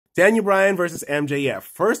Daniel Bryan versus MJF.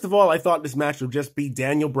 First of all, I thought this match would just be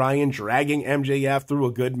Daniel Bryan dragging MJF through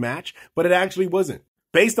a good match, but it actually wasn't.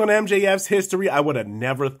 Based on MJF's history, I would have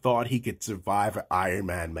never thought he could survive an Iron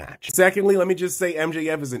Man match. Secondly, let me just say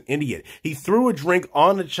MJF is an idiot. He threw a drink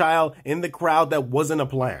on a child in the crowd that wasn't a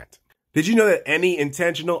plant. Did you know that any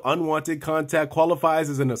intentional unwanted contact qualifies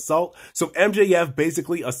as an assault? So MJF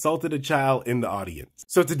basically assaulted a child in the audience.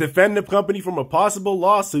 So to defend the company from a possible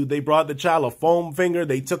lawsuit, they brought the child a foam finger.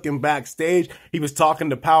 They took him backstage. He was talking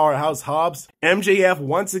to Powerhouse Hobbs. MJF,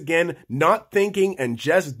 once again, not thinking and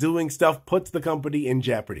just doing stuff, puts the company in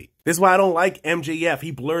jeopardy. This is why I don't like MJF.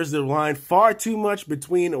 He blurs the line far too much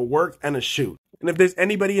between a work and a shoot. And if there's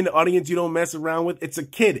anybody in the audience you don't mess around with, it's a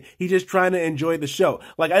kid. He's just trying to enjoy the show.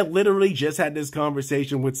 Like, I literally just had this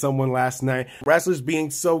conversation with someone last night. Wrestlers being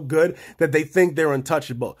so good that they think they're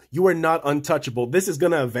untouchable. You are not untouchable. This is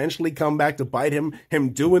going to eventually come back to bite him. Him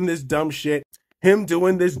doing this dumb shit is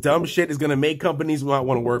going to make companies not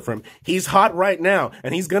want to work for him. He's hot right now,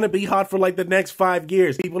 and he's going to be hot for like the next 5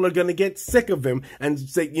 years. People are going to get sick of him and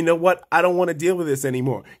say, you know what? I don't want to deal with this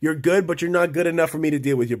anymore. You're good, but you're not good enough for me to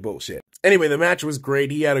deal with your bullshit. Anyway, the match was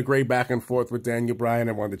great. He had a great back and forth with Daniel Bryan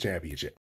and won the championship.